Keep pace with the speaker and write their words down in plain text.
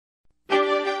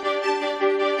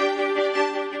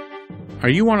Are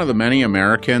you one of the many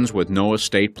Americans with no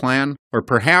estate plan? Or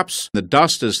perhaps the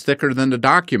dust is thicker than the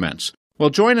documents? Well,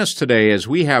 join us today as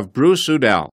we have Bruce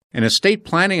Udell, an estate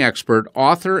planning expert,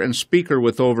 author, and speaker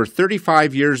with over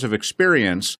 35 years of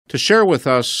experience, to share with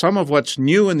us some of what's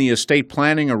new in the estate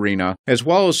planning arena, as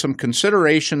well as some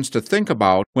considerations to think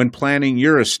about when planning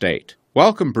your estate.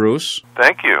 Welcome, Bruce.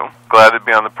 Thank you. Glad to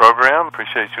be on the program.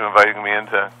 Appreciate you inviting me in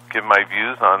to give my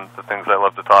views on the things I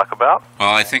love to talk about.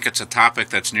 Well, I think it's a topic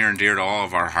that's near and dear to all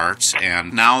of our hearts,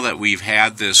 and now that we've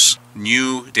had this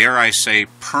new, dare I say,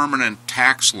 permanent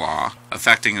tax law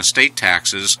affecting estate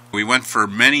taxes, we went for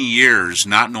many years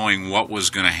not knowing what was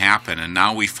going to happen, and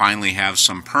now we finally have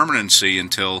some permanency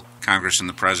until Congress and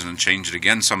the President change it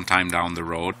again sometime down the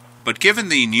road. But given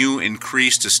the new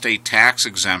increased estate tax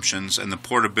exemptions and the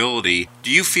portability, do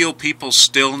you feel people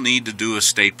still need to do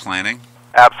estate planning?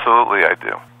 Absolutely, I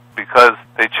do. Because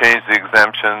they changed the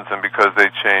exemptions and because they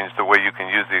changed the way you can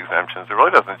use the exemptions, it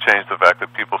really doesn't change the fact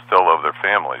that people still love their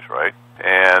families, right?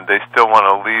 And they still want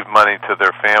to leave money to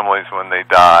their families when they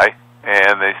die,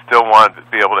 and they still want to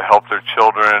be able to help their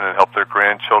children and help their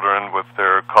grandchildren with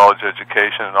their college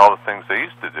education and all the things they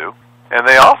used to do. And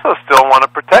they also still want to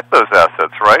protect those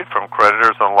assets, right, from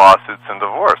creditors and lawsuits and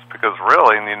divorce. Because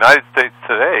really, in the United States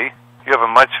today, you have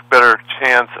a much better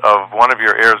chance of one of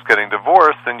your heirs getting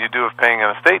divorced than you do of paying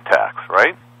an estate tax,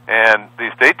 right? And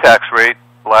the estate tax rate,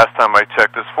 last time I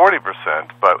checked, is 40%.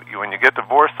 But when you get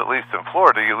divorced, at least in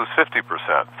Florida, you lose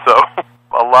 50%. So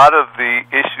a lot of the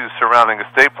issues surrounding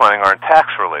estate planning aren't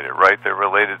tax-related, right? They're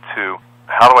related to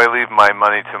how do I leave my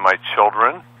money to my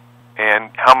children?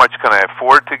 And how much can I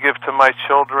afford to give to my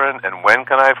children, and when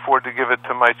can I afford to give it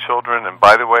to my children? And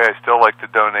by the way, I still like to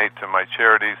donate to my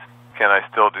charities. Can I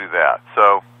still do that?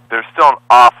 So there's still an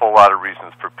awful lot of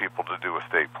reasons for people to do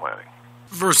estate planning.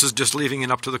 Versus just leaving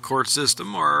it up to the court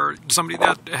system or somebody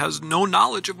that has no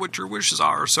knowledge of what your wishes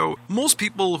are. So most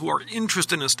people who are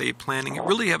interested in estate planning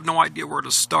really have no idea where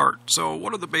to start. So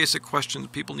what are the basic questions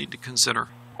people need to consider?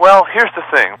 Well, here's the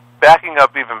thing. Backing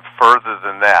up even further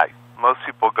than that, most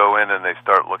people go in and they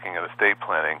start looking at estate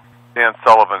planning. Dan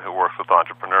Sullivan, who works with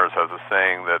entrepreneurs, has a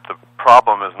saying that the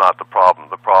problem is not the problem.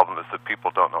 The problem is that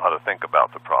people don't know how to think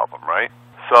about the problem, right?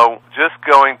 So just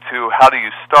going to how do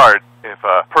you start, if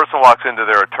a person walks into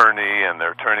their attorney and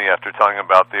their attorney, after telling them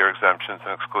about their exemptions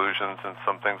and exclusions and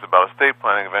some things about estate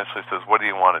planning, eventually says, what do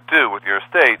you want to do with your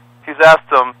estate? He's asked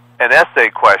them an essay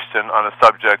question on a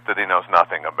subject that he knows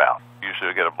nothing about.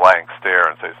 Usually you get a blank stare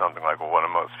and say something like, well, what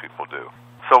do most people do?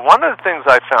 So one of the things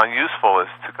I found useful is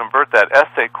to convert that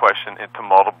essay question into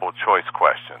multiple choice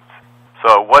questions.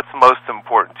 So what's most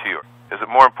important to you? Is it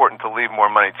more important to leave more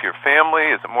money to your family?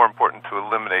 Is it more important to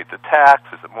eliminate the tax?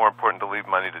 Is it more important to leave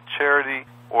money to charity?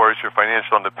 Or is your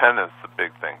financial independence the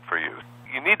big thing for you?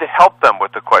 You need to help them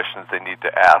with the questions they need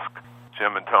to ask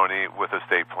Jim and Tony with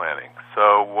estate planning.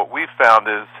 So what we found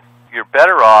is you're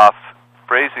better off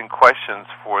phrasing questions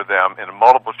for them in a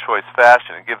multiple choice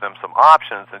fashion and give them some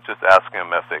options and just asking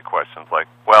them essay questions like,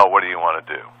 well, what do you want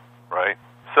to do, right?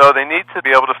 So they need to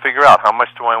be able to figure out, how much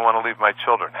do I want to leave my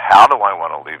children? How do I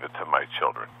want to leave it to my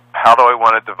children? How do I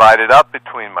want to divide it up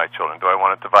between my children? Do I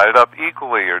want to divide it up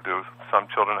equally, or do some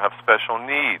children have special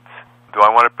needs? Do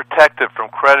I want to protect it from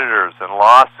creditors and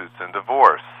lawsuits and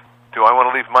divorce? Do I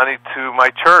want to leave money to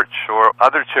my church or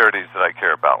other charities that I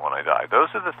care about when I die?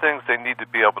 Those are the things they need to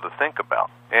be able to think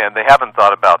about, and they haven't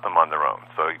thought about them on their own.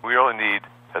 So we really need,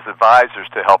 as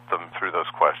advisors, to help them through those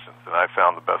questions. And I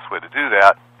found the best way to do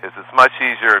that is it's much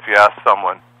easier if you ask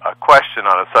someone a question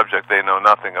on a subject they know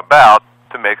nothing about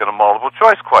to make it a multiple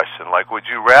choice question, like, would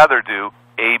you rather do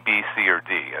A, B, C, or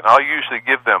D? And I'll usually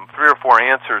give them 3 or 4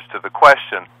 answers to the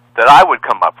question that I would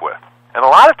come up with. And a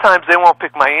lot of times they won't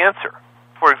pick my answer.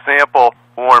 For example,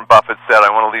 Warren Buffett said,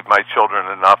 I want to leave my children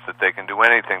enough that they can do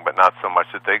anything, but not so much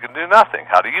that they can do nothing.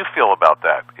 How do you feel about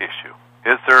that issue?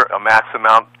 Is there a max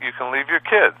amount you can leave your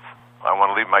kids? I want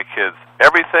to leave my kids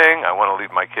everything. I want to leave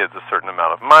my kids a certain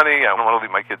amount of money. I don't want to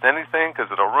leave my kids anything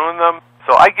because it'll ruin them.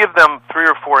 So I give them 3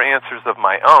 or 4 answers of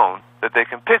my own that they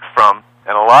can pick from,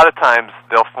 and a lot of times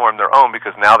they'll form their own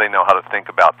because now they know how to think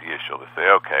about the issue. They say,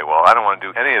 okay, well, I don't want to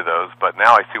do any of those, but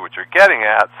now I see what you're getting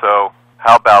at, so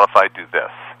how about if I do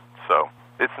this? So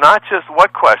it's not just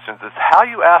what questions, it's how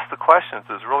you ask the questions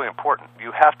is really important.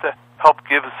 You have to help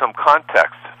give some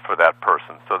context for that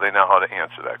person so they know how to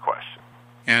answer that question.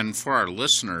 And for our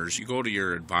listeners, you go to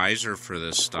your advisor for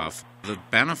this stuff. The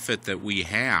benefit that we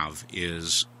have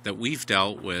is that we've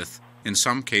dealt with, in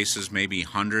some cases, maybe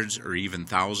hundreds or even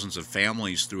thousands of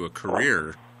families through a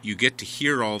career you get to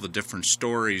hear all the different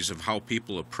stories of how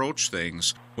people approach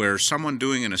things, where someone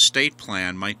doing an estate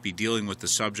plan might be dealing with the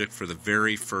subject for the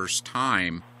very first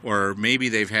time, or maybe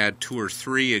they've had 2 or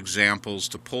 3 examples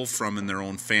to pull from in their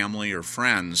own family or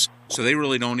friends, so they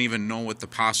really don't even know what the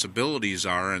possibilities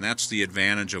are, and that's the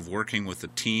advantage of working with a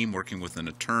team, working with an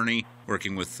attorney,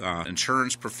 working with an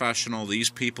insurance professional. These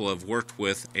people have worked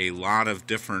with a lot of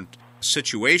different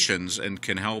situations and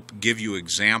can help give you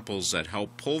examples that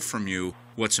help pull from you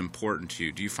what's important to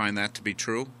you. Do you find that to be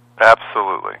true?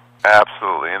 Absolutely.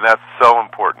 Absolutely. And that's so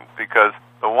important, because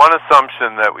the one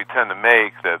assumption that we tend to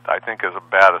make that I think is a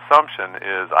bad assumption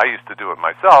is, I used to do it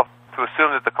myself, to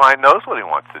assume that the client knows what he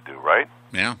wants to do, right?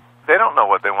 Yeah. They don't know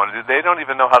what they want to do. They don't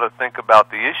even know how to think about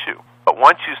the issue. But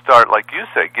once you start, like you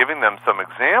say, giving them some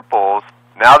examples,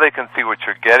 now they can see what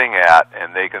you're getting at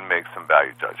and they can make some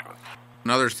value judgments.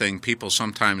 Another thing, people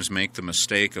sometimes make the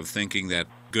mistake of thinking that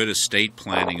good estate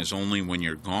planning is only when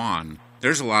you're gone.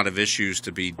 There's a lot of issues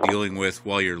to be dealing with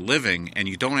while you're living, and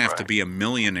you don't have to be a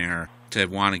millionaire to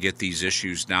want to get these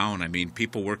issues down. I mean,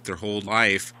 people work their whole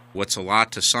life. What's a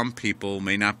lot to some people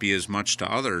may not be as much to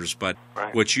others, but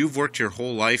what you've worked your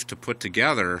whole life to put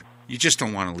together, you just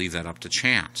don't want to leave that up to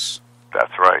chance.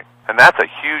 That's right. And that's a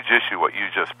huge issue, what you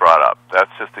just brought up.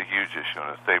 That's just a huge issue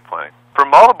in estate planning, for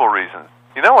multiple reasons.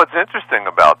 You know what's interesting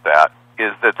about that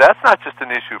is that that's not just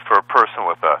an issue for a person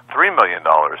with a $3 million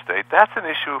estate. That's an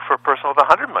issue for a person with a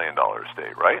 $100 million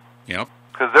estate, right? Yep.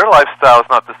 Because their lifestyle is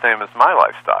not the same as my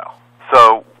lifestyle.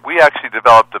 So we actually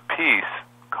developed a piece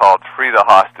called Free the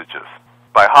Hostages.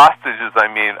 By hostages, I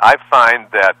mean I find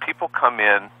that people come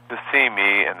in to see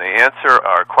me and they answer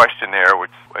our questionnaire,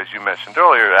 which, as you mentioned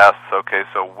earlier, asks, okay,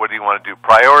 so what do you want to do?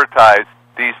 Prioritize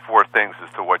these 4 things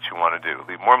as to what you want to do.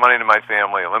 Leave more money to my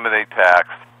family, eliminate tax,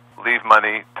 leave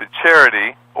money to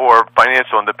charity, or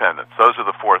financial independence. Those are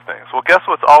the 4 things. Well, guess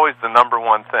what's always the number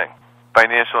one thing?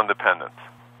 Financial independence.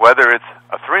 Whether it's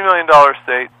a $3 million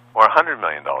estate or a $100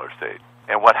 million estate.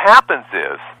 And what happens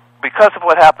is, because of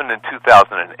what happened in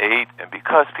 2008, and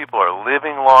because people are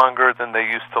living longer than they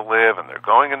used to live, and they're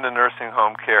going into nursing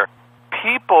home care,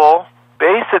 people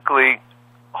basically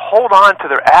hold on to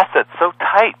their assets so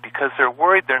tight because they're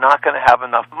worried they're not going to have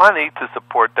enough money to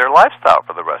support their lifestyle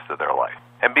for the rest of their life.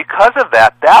 And because of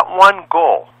that, that one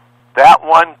goal,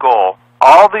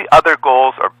 all the other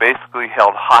goals are basically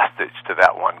held hostage to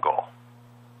that one goal,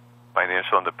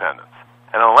 financial independence.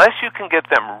 And unless you can get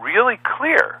them really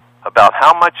clear about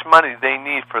how much money they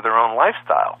need for their own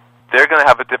lifestyle, they're going to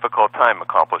have a difficult time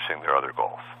accomplishing their other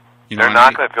goals. They're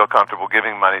not going to feel comfortable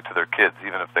giving money to their kids,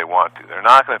 even if they want to. They're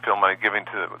not going to feel money giving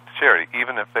to charity,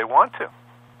 even if they want to.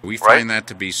 We find that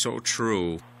to be so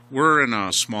true. We're in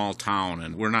a small town,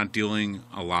 and we're not dealing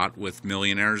a lot with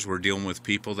millionaires. We're dealing with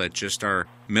people that just are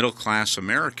middle-class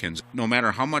Americans. No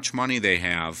matter how much money they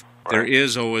have, there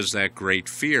is always that great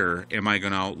fear. Am I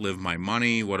going to outlive my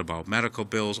money? What about medical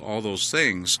bills? All those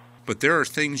things. But there are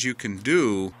things you can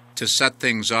do to set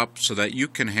things up so that you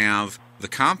can have the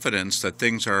confidence that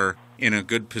things are in a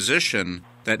good position,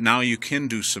 that now you can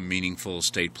do some meaningful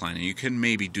estate planning. You can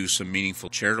maybe do some meaningful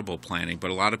charitable planning, but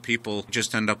a lot of people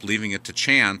just end up leaving it to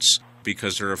chance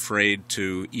because they're afraid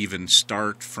to even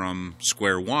start from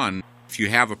square one. If you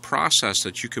have a process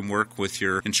that you can work with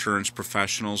your insurance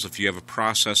professionals, if you have a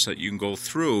process that you can go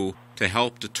through to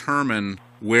help determine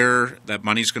where that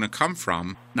money's going to come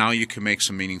from, now you can make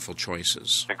some meaningful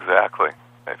choices. Exactly.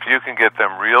 If you can get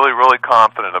them really, really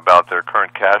confident about their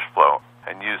current cash flow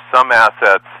and use some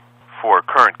assets for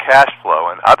current cash flow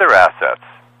and other assets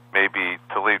maybe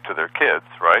to leave to their kids,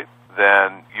 right,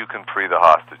 then you can free the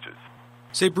hostages.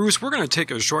 Say, Bruce, we're going to take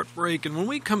a short break, and when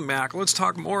we come back, let's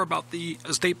talk more about the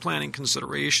estate planning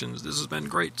considerations. This has been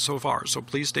great so far, so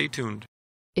please stay tuned.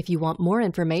 If you want more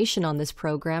information on this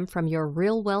program from your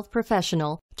Real Wealth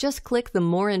professional, just click the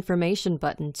More Information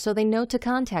button so they know to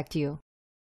contact you.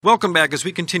 Welcome back as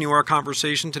we continue our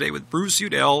conversation today with Bruce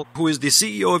Udell, who is the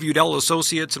CEO of Udell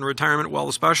Associates and Retirement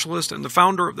Wealth Specialist and the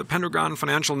founder of the Pendragon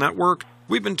Financial Network.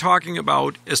 We've been talking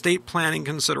about estate planning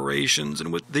considerations,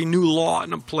 and with the new law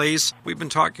in place, we've been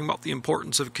talking about the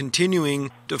importance of continuing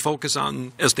to focus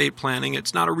on estate planning.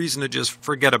 It's not a reason to just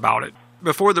forget about it.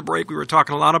 Before the break, we were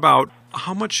talking a lot about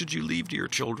how much should you leave to your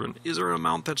children? Is there an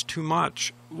amount that's too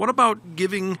much? What about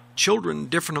giving children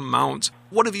different amounts?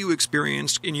 What have you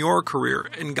experienced in your career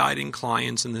in guiding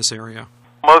clients in this area?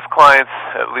 Most clients,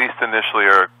 at least initially,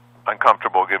 are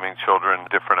uncomfortable giving children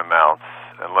different amounts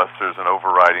unless there's an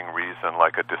overriding reason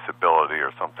like a disability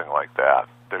or something like that.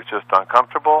 They're just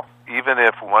uncomfortable. Even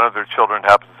if one of their children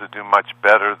happens to do much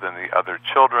better than the other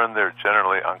children, they're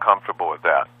generally uncomfortable with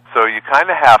that. So you kind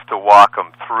of have to walk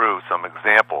them through some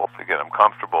examples to get them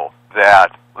comfortable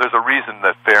that there's a reason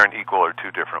that fair and equal are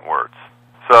two different words.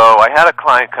 So I had a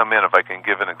client come in, if I can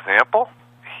give an example.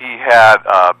 He had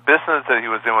a business that he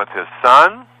was in with his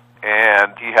son,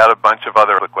 and he had a bunch of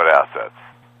other liquid assets.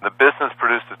 The business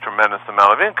produced a tremendous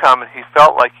amount of income, and he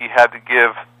felt like he had to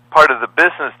give part of the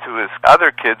business to his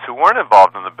other kids who weren't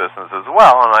involved in the business as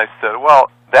well. And I said,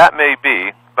 well, that may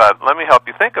be, but let me help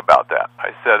you think about that.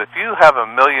 I said, if you have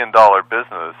 $1 million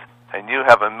business and you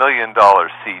have $1 million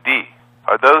CD,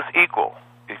 are those equal?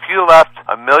 If you left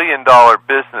 $1 million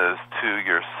business to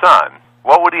your son,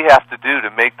 what would he have to do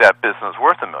to make that business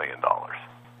worth $1 million?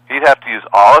 He'd have to use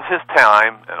all of his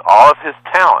time and all of his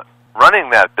talent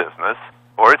running that business,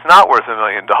 or it's not worth $1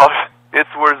 million. It's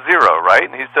worth zero, right?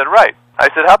 And he said, right. I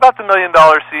said, how about the $1 million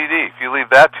CD? If you leave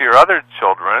that to your other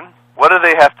children, what do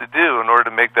they have to do in order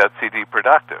to make that CD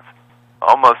productive?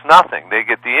 Almost nothing. They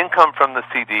get the income from the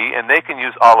CD, and they can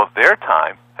use all of their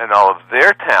time and all of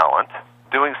their talent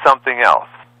doing something else.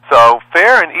 So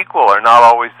fair and equal are not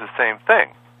always the same thing.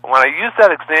 When I use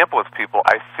that example with people,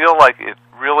 I feel like it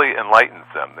really enlightens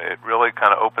them. It really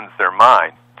kind of opens their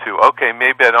mind to, okay,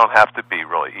 maybe I don't have to be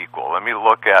really equal. Let me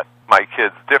look at my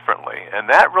kids differently. And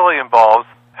that really involves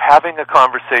having a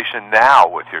conversation now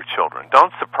with your children.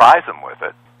 Don't surprise them with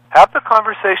it. Have the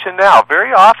conversation now.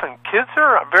 Very often, kids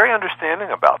are very understanding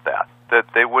about that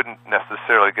they wouldn't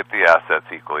necessarily get the assets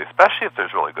equally, especially if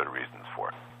there's really good reasons for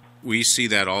it. We see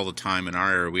that all the time in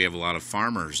our area. We have a lot of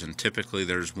farmers, and typically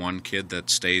there's one kid that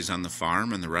stays on the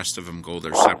farm and the rest of them go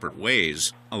their separate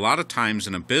ways. A lot of times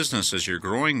in a business, as you're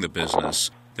growing the business,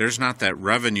 there's not that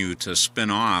revenue to spin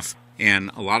off,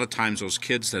 and a lot of times those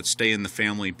kids that stay in the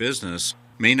family business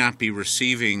may not be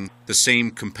receiving the same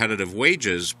competitive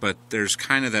wages, but there's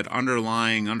kind of that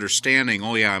underlying understanding,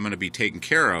 oh yeah, I'm going to be taken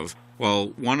care of.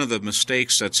 Well, one of the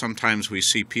mistakes that sometimes we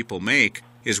see people make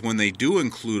is when they do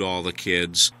include all the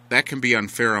kids, that can be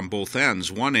unfair on both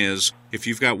ends. One is, if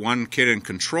you've got one kid in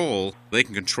control, they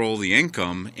can control the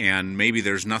income, and maybe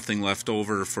there's nothing left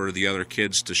over for the other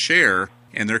kids to share,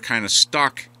 and they're kind of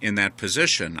stuck in that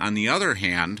position. On the other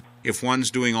hand, if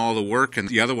one's doing all the work and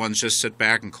the other ones just sit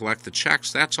back and collect the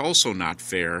checks, that's also not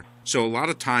fair. So a lot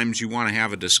of times you want to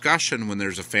have a discussion when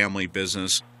there's a family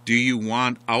business. Do you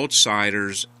want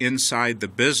outsiders inside the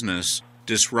business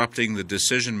disrupting the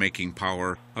decision-making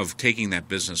power of taking that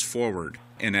business forward?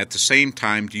 And at the same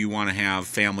time, do you want to have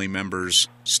family members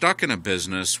stuck in a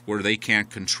business where they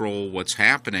can't control what's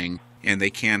happening and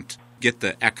they can't get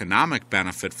the economic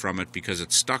benefit from it because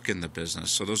it's stuck in the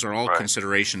business? So those are all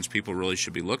considerations people really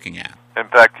should be looking at. In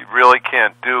fact, you really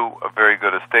can't do a very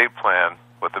good estate plan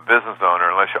with a business owner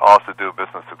unless you also do a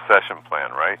business succession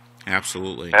plan, right?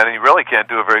 Absolutely. And you really can't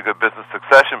do a very good business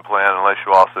succession plan unless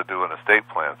you also do an estate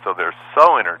plan. So they're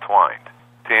so intertwined.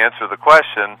 To answer the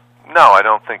question, no, I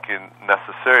don't think you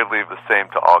necessarily leave the same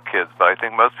to all kids, but I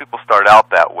think most people start out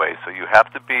that way. So you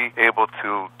have to be able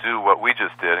to do what we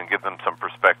just did and give them some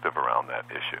perspective around that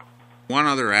issue. One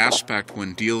other aspect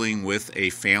when dealing with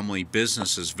a family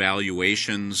business is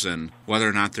valuations and whether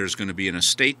or not there's going to be an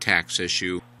estate tax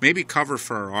issue. Maybe cover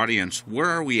for our audience, where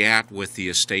are we at with the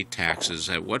estate taxes?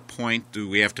 At what point do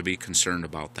we have to be concerned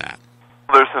about that?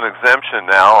 There's an exemption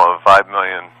now of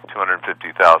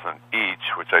 $5,250,000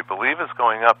 each, which I believe is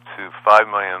going up to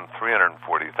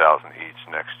 $5,340,000 each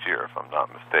next year, if I'm not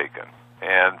mistaken.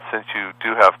 And since you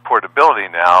do have portability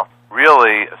now,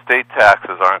 really, estate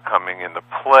taxes aren't coming into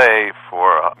play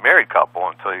for a married couple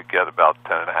until you get about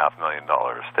 $10.5 million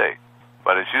estate.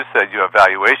 But as you said, you have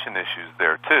valuation issues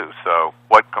there too. So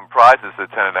what comprises the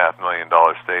 $10.5 million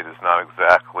estate is not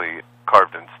exactly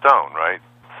carved in stone, right?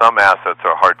 Some assets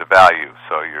are hard to value,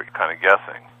 so you're kind of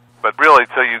guessing. But really,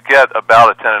 till you get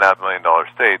about a $10.5 million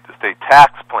estate, estate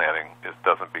tax planning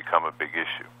doesn't become a big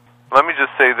issue. Let me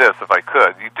just say this, if I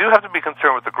could. You do have to be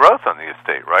concerned with the growth on the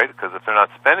estate, right? Because if they're not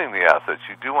spending the assets,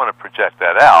 you do want to project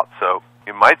that out. So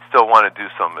you might still want to do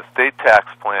some estate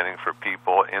tax planning for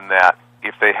people in that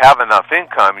if they have enough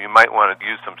income, you might want to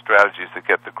use some strategies to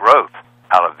get the growth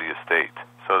out of the estate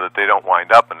so that they don't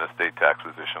wind up in an estate tax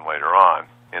position later on,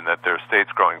 in that their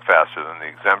estate's growing faster than the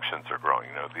exemptions are growing.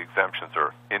 You know, the exemptions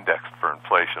are indexed for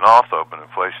inflation also, but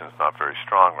inflation is not very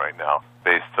strong right now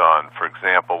based on, for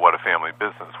example, what a family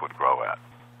business would grow at.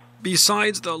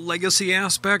 Besides the legacy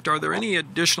aspect, are there any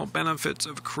additional benefits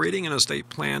of creating an estate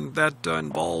plan that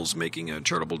involves making a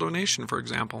charitable donation, for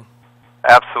example?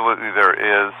 Absolutely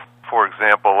there is. For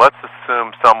example, let's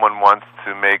assume someone wants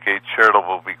to make a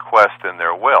charitable bequest in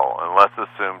their will, and let's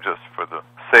assume, just for the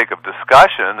sake of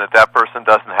discussion, that that person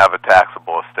doesn't have a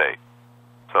taxable estate.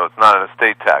 So it's not an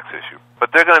estate tax issue.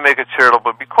 But they're going to make a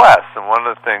charitable bequest, and one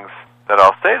of the things that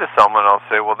I'll say to someone, I'll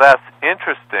say, well, that's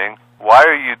interesting. Why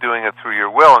are you doing it through your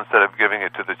will instead of giving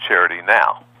it to the charity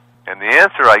now? And the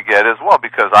answer I get is, well,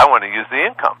 because I want to use the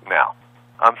income now.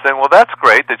 I'm saying, well, that's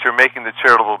great that you're making the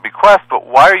charitable bequest, but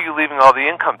why are you leaving all the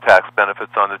income tax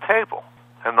benefits on the table?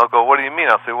 And they'll go, what do you mean?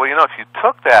 I'll say, well, if you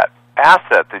took that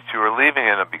asset that you were leaving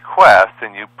in a bequest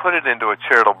and you put it into a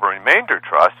charitable remainder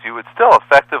trust, you would still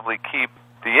effectively keep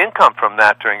the income from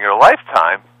that during your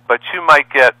lifetime, but you might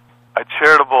get a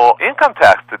charitable income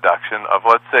tax deduction of,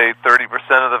 let's say, 30%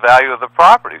 of the value of the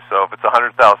property. So if it's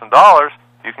 $100,000,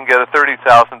 you can get a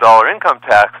 $30,000 income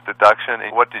tax deduction,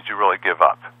 and what did you really give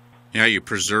up? Yeah, you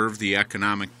preserve the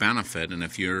economic benefit, and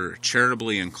if you're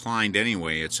charitably inclined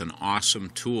anyway, it's an awesome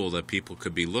tool that people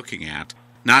could be looking at.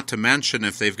 Not to mention,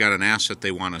 if they've got an asset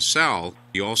they want to sell,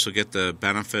 you also get the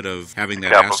benefit of having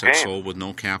that asset sold with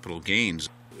no capital gains.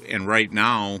 And right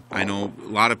now, I know a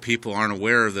lot of people aren't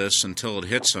aware of this until it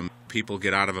hits them. People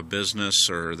get out of a business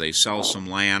or they sell some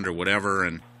land or whatever,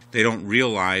 and they don't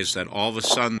realize that all of a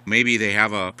sudden maybe they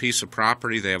have a piece of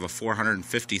property, they have a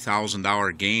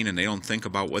 $450,000 gain, and they don't think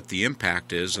about what the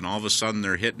impact is, and all of a sudden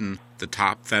they're hitting the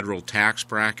top federal tax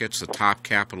brackets, the top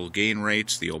capital gain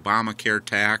rates, the Obamacare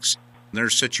tax.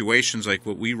 There's situations like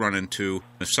what we run into.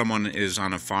 If someone is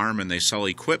on a farm and they sell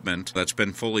equipment that's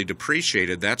been fully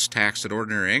depreciated, that's taxed at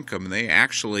ordinary income.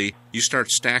 And you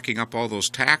start stacking up all those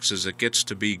taxes, it gets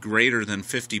to be greater than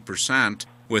 50%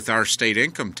 with our state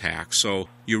income tax. So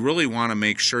you really want to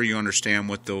make sure you understand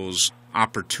what those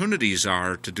opportunities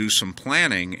are to do some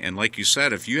planning. And like you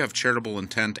said, if you have charitable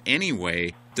intent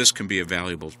anyway, this can be a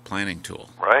valuable planning tool.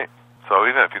 Right. So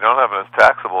even if you don't have a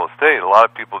taxable estate, a lot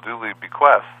of people do leave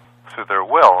bequests through their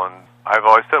will, and I've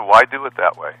always said, why do it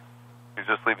that way? You're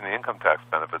just leaving the income tax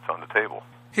benefits on the table.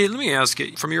 Hey, let me ask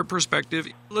you, from your perspective,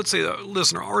 let's say the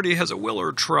listener already has a will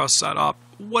or trust set up.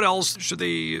 What else should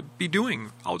they be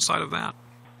doing outside of that?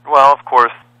 Well, of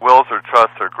course, wills or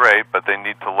trusts are great, but they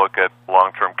need to look at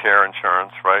long-term care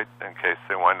insurance, right, in case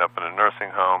they wind up in a nursing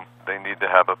home. They need to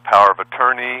have a power of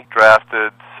attorney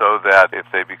drafted so that if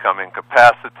they become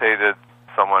incapacitated,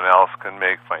 someone else can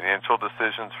make financial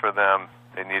decisions for them.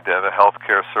 They need to have a health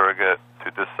care surrogate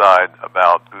to decide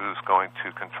about who's going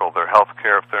to control their health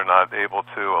care if they're not able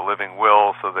to, a living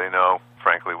will so they know,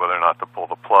 frankly, whether or not to pull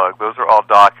the plug. Those are all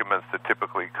documents that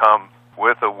typically come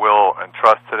with a will and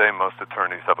trust today. Most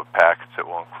attorneys have a package that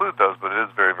will include those, but it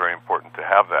is very, very important to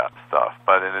have that stuff.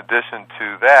 But in addition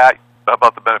to that, how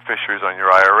about the beneficiaries on your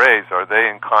IRAs? Are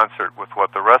they in concert with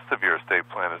what the rest of your estate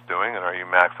plan is doing, and are you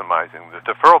maximizing the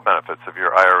deferral benefits of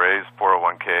your IRAs,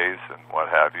 401ks, and what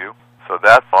have you? So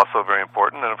that's also very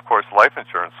important. And, of course, life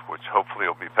insurance, which hopefully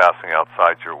you'll be passing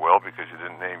outside your will because you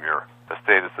didn't name your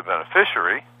estate as the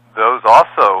beneficiary, those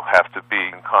also have to be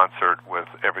in concert with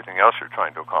everything else you're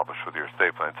trying to accomplish with your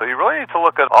estate plan. So you really need to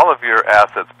look at all of your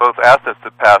assets, both assets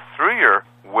that pass through your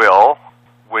will,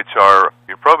 which are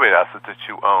your probate assets that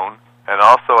you own, and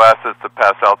also assets that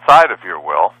pass outside of your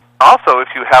will. Also, if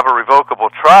you have a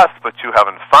revocable trust but you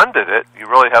haven't funded it, you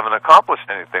really haven't accomplished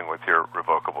anything with your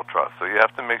revocable trust. So you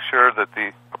have to make sure that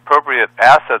the appropriate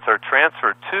assets are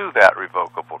transferred to that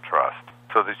revocable trust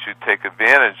so that you take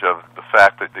advantage of the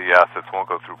fact that the assets won't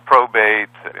go through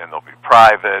probate and they'll be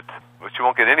private, but you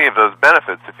won't get any of those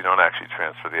benefits if you don't actually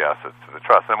transfer the assets to the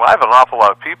trust. And I have an awful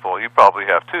lot of people, you probably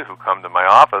have too, who come to my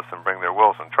office and bring their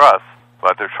wills and trusts,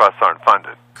 but their trusts aren't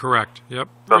funded. Correct. Yep.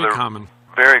 So Very common.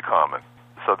 Very common.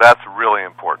 So that's really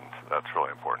important. That's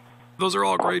really important. Those are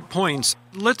all great points.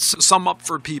 Let's sum up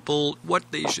for people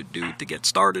what they should do to get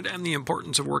started and the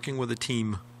importance of working with a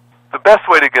team. The best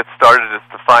way to get started is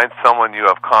to find someone you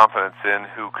have confidence in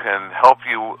who can help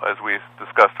you, as we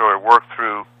discussed earlier, work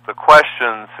through the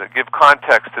questions, give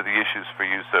context to the issues for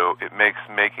you so it makes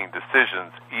making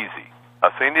decisions easy.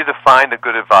 So you need to find a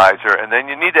good advisor, and then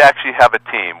you need to actually have a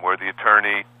team where the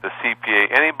attorney, the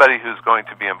CPA, anybody who's going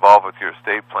to be involved with your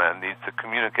estate plan needs to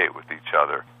communicate with each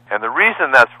other. And the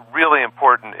reason that's really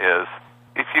important is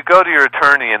if you go to your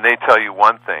attorney and they tell you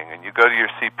one thing, and you go to your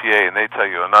CPA and they tell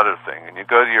you another thing, and you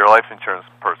go to your life insurance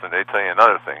person, they tell you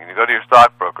another thing, and you go to your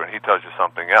stockbroker and he tells you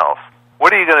something else,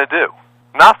 what are you going to do?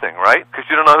 Nothing, right? Because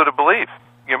you don't know who to believe.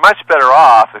 You're much better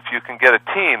off if you can get a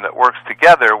team that works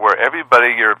together where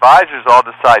everybody, your advisors all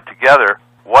decide together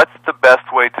what's the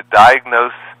best way to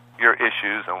diagnose your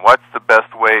issues and what's the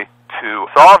best way to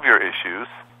solve your issues,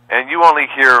 and you only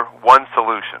hear one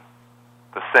solution,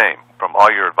 the same, from all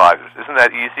your advisors. Isn't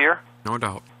that easier? No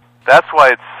doubt. That's why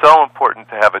it's so important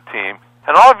to have a team.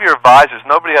 And all of your advisors,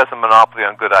 nobody has a monopoly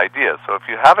on good ideas. So if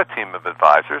you have a team of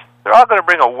advisors, they're all going to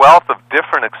bring a wealth of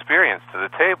different experience to the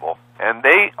table. And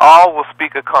they all will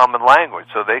speak a common language.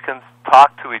 So they can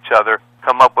talk to each other,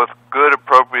 come up with good,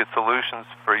 appropriate solutions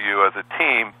for you as a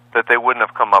team that they wouldn't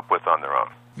have come up with on their own.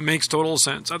 Makes total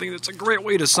sense. I think that's a great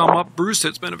way to sum up. Bruce,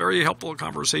 it's been a very helpful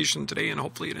conversation today, and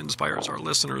hopefully it inspires our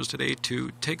listeners today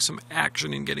to take some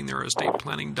action in getting their estate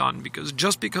planning done, because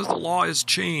just because the law has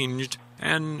changed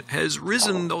and has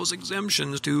risen those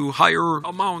exemptions to higher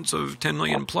amounts of 10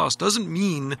 million plus doesn't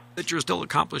mean that you're still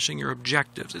accomplishing your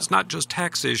objectives. It's not just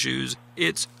tax issues.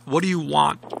 It's what do you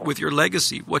want with your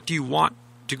legacy? What do you want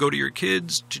to go to your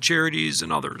kids, to charities,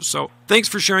 and others? So thanks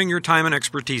for sharing your time and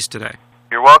expertise today.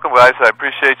 You're welcome, guys. I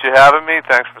appreciate you having me.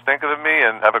 Thanks for thinking of me,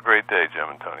 and have a great day, Jim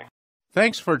and Tony.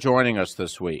 Thanks for joining us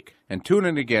this week, and tune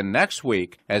in again next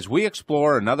week as we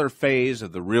explore another phase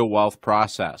of the Real Wealth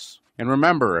process. And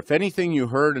remember, if anything you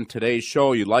heard in today's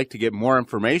show you'd like to get more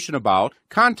information about,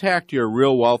 contact your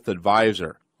Real Wealth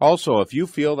advisor. Also, if you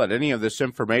feel that any of this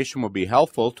information would be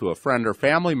helpful to a friend or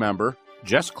family member,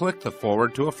 just click the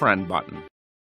Forward to a Friend button.